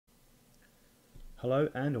Hello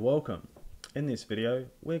and welcome. In this video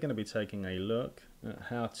we're going to be taking a look at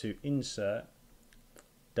how to insert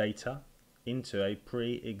data into a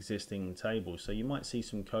pre-existing table. So you might see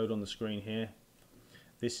some code on the screen here.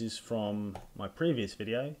 This is from my previous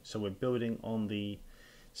video, so we're building on the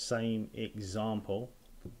same example.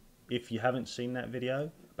 If you haven't seen that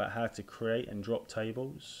video about how to create and drop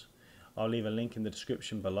tables, I'll leave a link in the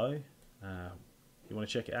description below. If you want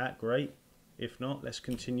to check it out, great. If not, let's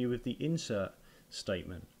continue with the insert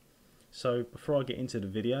statement. So before I get into the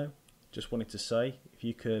video, just wanted to say, if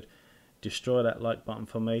you could destroy that like button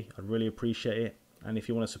for me, I'd really appreciate it. And if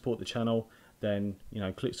you want to support the channel, then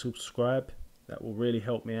click subscribe. That will really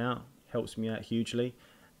help me out, helps me out hugely.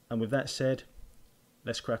 And with that said,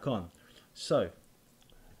 let's crack on. So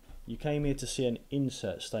you came here to see an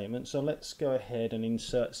insert statement, so let's go ahead and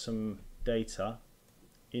insert some data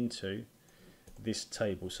into this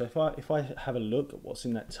table. So if I have a look at what's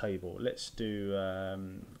in that table, let's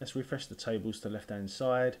refresh the tables to the left hand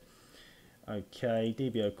side. Okay,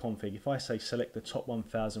 DBO config. If I say select the top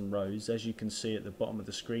 1000 rows, as you can see at the bottom of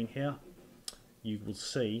the screen here, you will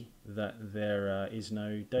see that there is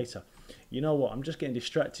no data. You know what, I'm just getting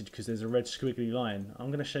distracted because there's a red squiggly line. I'm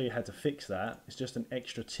going to show you how to fix that. It's just an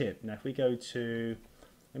extra tip. Now if we go to,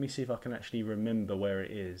 let me see if I can actually remember where it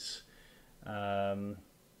is.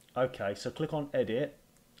 Okay, so click on edit.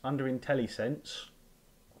 Under IntelliSense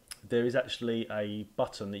there is actually a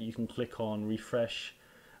button that you can click on, refresh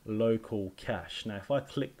local cache. Now if I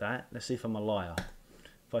click that, let's see if I'm a liar.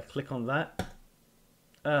 If I click on that,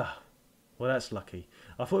 well that's lucky.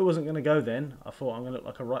 I thought it wasn't going to go then. I thought I'm going to look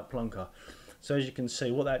like a right plonker. So as you can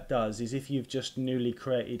see, what that does is if you've just newly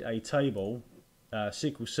created a table,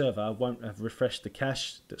 SQL Server won't have refreshed the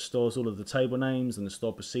cache that stores all of the table names and the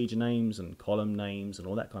stored procedure names and column names and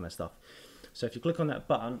all that kind of stuff. So if you click on that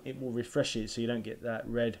button, it will refresh it so you don't get that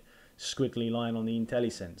red squiggly line on the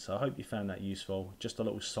IntelliSense. So I hope you found that useful. Just a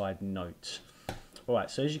little side note.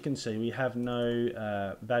 Alright, so as you can see, we have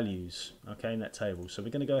no values, okay, in that table. So we're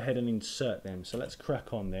going to go ahead and insert them. So let's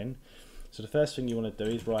crack on then. So the first thing you want to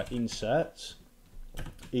do is write insert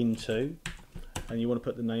into, and you want to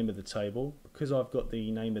put the name of the table. Because I've got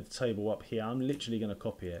the name of the table up here, I'm literally going to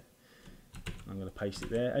copy it. I'm going to paste it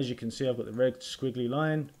there. As you can see, I've got the red squiggly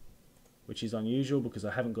line, which is unusual because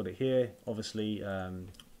I haven't got it here. Obviously,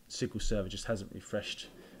 SQL Server just hasn't refreshed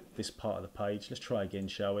this part of the page. Let's try again,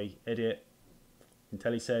 shall we? Edit,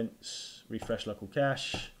 IntelliSense, refresh local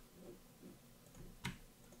cache.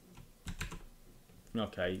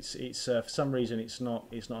 Okay, it's for some reason it's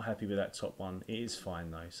not happy with that top one. It is fine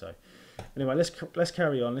though. So anyway, let's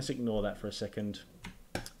carry on. Let's ignore that for a second.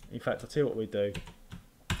 In fact, I'll tell you what we do.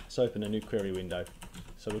 Let's open a new query window.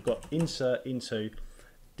 So we've got insert into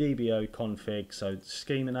DBO config. So the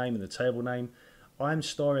schema name and the table name. I'm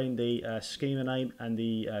storing the schema name and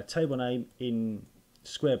the table name in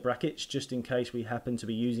square brackets just in case we happen to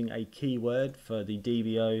be using a keyword for the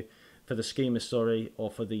DBO, for the schema, sorry, or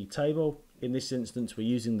for the table. In this instance, we're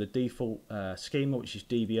using the default schema, which is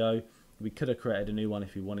DBO. We could have created a new one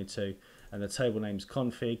if we wanted to, and the table name's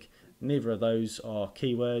config. Neither of those are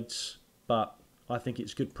keywords, but I think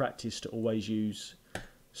it's good practice to always use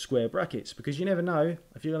square brackets because you never know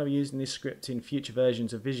if you're going to be using this script in future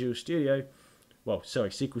versions of Visual Studio, well, sorry,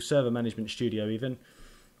 SQL Server Management Studio even.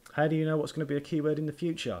 How do you know what's going to be a keyword in the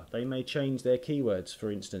future? They may change their keywords,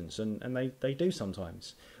 for instance, and they do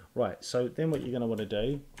sometimes. Right, so then what you're going to want to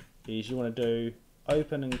do is you want to do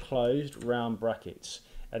open and closed round brackets,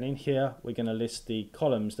 and in here we're going to list the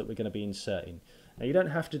columns that we're going to be inserting. Now you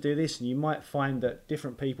don't have to do this, and you might find that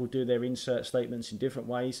different people do their insert statements in different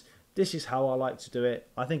ways. This is how I like to do it.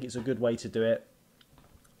 I think it's a good way to do it.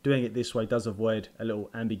 Doing it this way does avoid a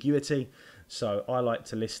little ambiguity, so I like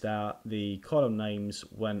to list out the column names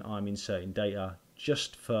when I'm inserting data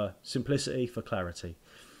just for simplicity, for clarity.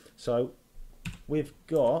 So we've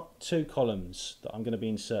got two columns that I'm going to be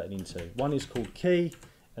inserting into. One is called key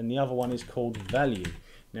and the other one is called value.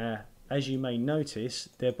 Now as you may notice,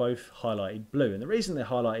 they're both highlighted blue, and the reason they're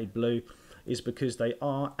highlighted blue is because they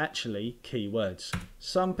are actually keywords.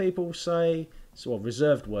 Some people say, well,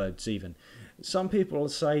 reserved words even. Some people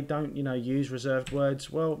say don't use reserved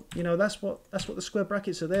words. Well, that's what the square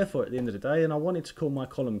brackets are there for at the end of the day, and I wanted to call my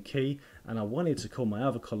column key and I wanted to call my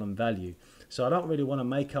other column value. So I don't really want to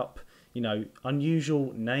make up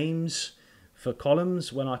unusual names for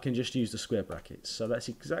columns when I can just use the square brackets. So that's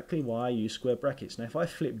exactly why I use square brackets. Now if I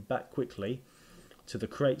flip back quickly to the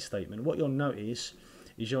create statement, what you'll notice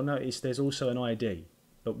is there's also an ID.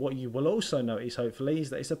 But what you will also notice, hopefully,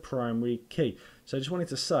 is that it's a primary key. So I just wanted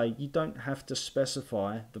to say you don't have to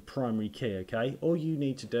specify the primary key, okay? All you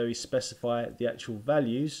need to do is specify the actual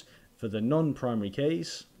values for the non-primary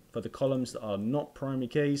keys, for the columns that are not primary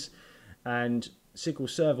keys, and SQL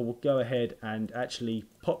Server will go ahead and actually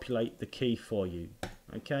populate the key for you.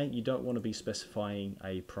 Okay, you don't want to be specifying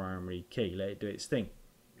a primary key. Let it do its thing.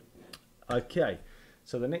 Okay,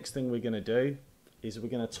 so the next thing we're going to do is we're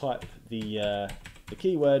going to type the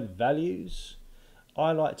keyword values.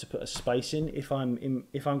 I like to put a space in if I'm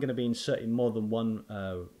going to be inserting more than one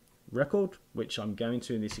record, which I'm going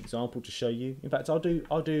to in this example to show you. In fact, I'll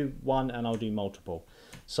do one and I'll do multiple.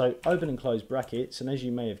 So open and close brackets, and as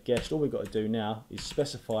you may have guessed, all we've got to do now is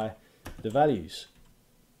specify the values.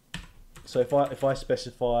 So if I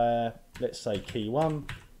specify, let's say key 1,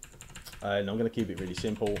 and I'm going to keep it really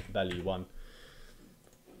simple, value 1.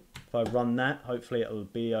 If I run that, hopefully it'll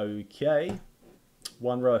be okay.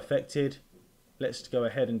 One row affected. Let's go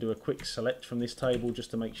ahead and do a quick select from this table just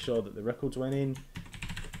to make sure that the records went in.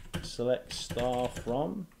 Select star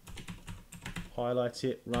from, highlight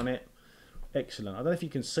it, run it. Excellent. I don't know if you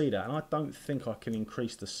can see that, and I don't think I can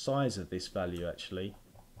increase the size of this value actually.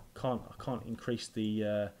 I can't increase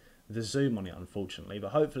the zoom on it, unfortunately,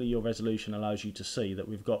 but hopefully your resolution allows you to see that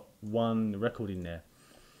we've got one record in there.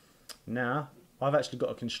 Now I've actually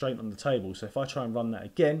got a constraint on the table, so if I try and run that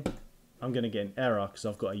again, I'm going to get an error because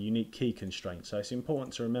I've got a unique key constraint. So it's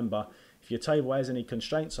important to remember, if your table has any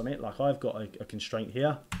constraints on it, like I've got a constraint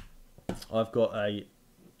here, I've got a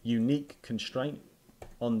unique constraint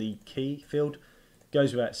on the key field.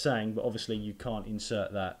 Goes without saying, but obviously you can't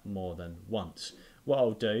insert that more than once. What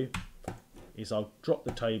I'll do is I'll drop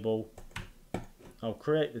the table, I'll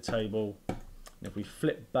create the table, and if we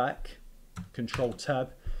flip back, Control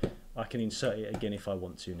Tab, I can insert it again if I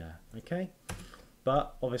want to now. Okay,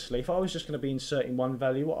 but obviously if I was just going to be inserting one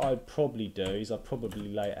value, what I'd probably do is I'd probably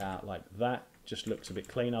lay it out like that. Just looks a bit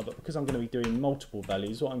cleaner, but because I'm going to be doing multiple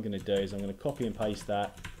values, what I'm going to do is I'm going to copy and paste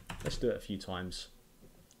that. Let's do it a few times.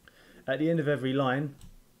 At the end of every line,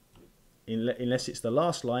 unless it's the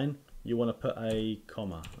last line, you want to put a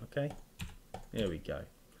comma. Okay, there we go.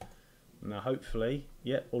 Now hopefully,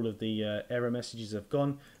 yeah, all of the error messages have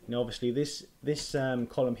gone. Now obviously this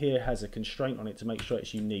column here has a constraint on it to make sure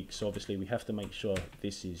it's unique, so obviously we have to make sure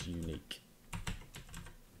this is unique.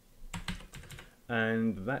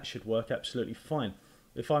 And that should work absolutely fine.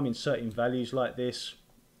 If I'm inserting values like this,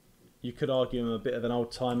 you could argue I'm a bit of an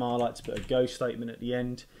old timer. I like to put a go statement at the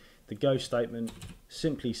end. The go statement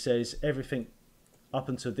simply says everything up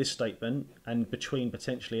until this statement and between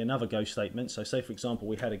potentially another go statement. So say for example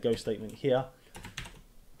we had a go statement here,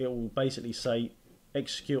 it will basically say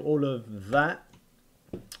execute all of that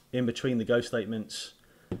in between the go statements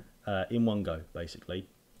in one go, basically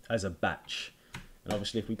as a batch. And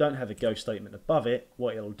obviously if we don't have a go statement above it,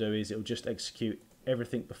 what it'll do is it'll just execute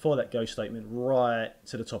everything before that go statement right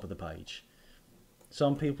to the top of the page.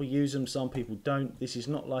 Some people use them, some people don't. This is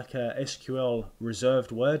not like a SQL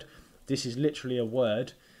reserved word. This is literally a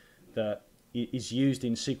word that is used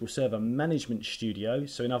in SQL Server Management Studio.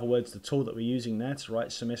 So in other words, the tool that we're using now to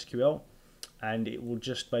write some SQL, and it will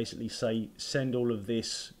just basically say send all of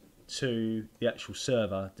this to the actual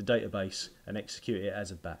server, the database, and execute it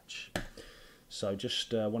as a batch. So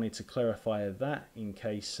just wanted to clarify that in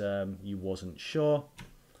case you wasn't sure.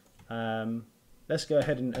 Let's go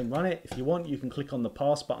ahead and run it. If you want, you can click on the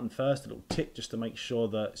pass button first, a little tick just to make sure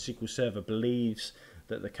that SQL Server believes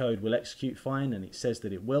that the code will execute fine, and it says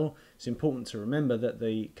that it will. It's important to remember that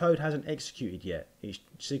the code hasn't executed yet.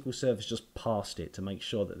 SQL Server's just passed it to make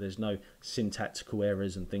sure that there's no syntactical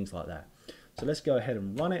errors and things like that. So let's go ahead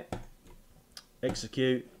and run it.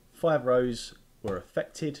 Execute. 5 rows were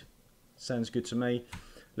affected. Sounds good to me.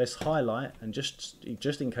 Let's highlight, and just in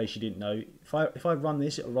case you didn't know, if I run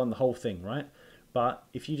this, it'll run the whole thing, right? But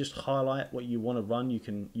if you just highlight what you want to run, you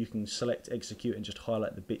can select execute and just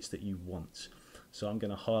highlight the bits that you want. So I'm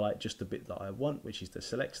going to highlight just the bit that I want, which is the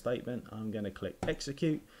select statement. I'm going to click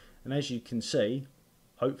execute, and as you can see,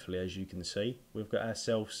 hopefully as you can see, we've got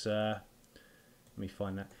ourselves let me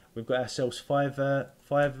find that. We've got ourselves five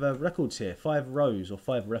records here, 5 rows or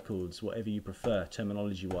 5 records, whatever you prefer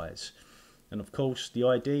terminology wise. And of course the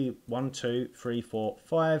ID 1, 2, 3, 4,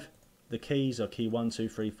 5. The keys are key 1, 2,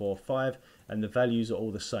 3, 4, 5, and the values are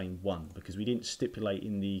all the same 1, because we didn't stipulate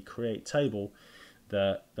in the create table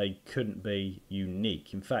that they couldn't be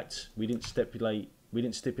unique. In fact, we didn't stipulate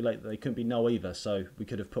that they couldn't be null either, so we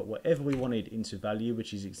could have put whatever we wanted into value,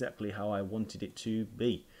 which is exactly how I wanted it to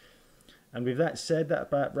be. And with that said, that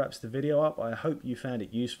about wraps the video up. I hope you found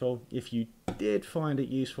it useful. If you did find it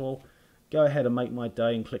useful, go ahead and make my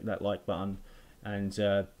day and click that like button. And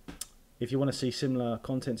if you want to see similar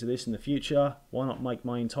content to this in the future, why not make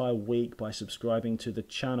my entire week by subscribing to the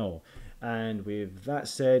channel? And with that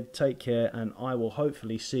said, take care, and I will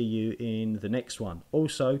hopefully see you in the next one.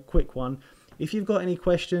 Also, quick one, if you've got any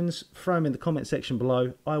questions, throw them in the comment section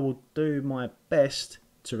below. I will do my best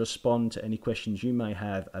to respond to any questions you may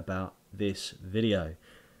have about this video.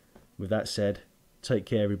 With that said, take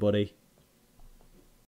care everybody.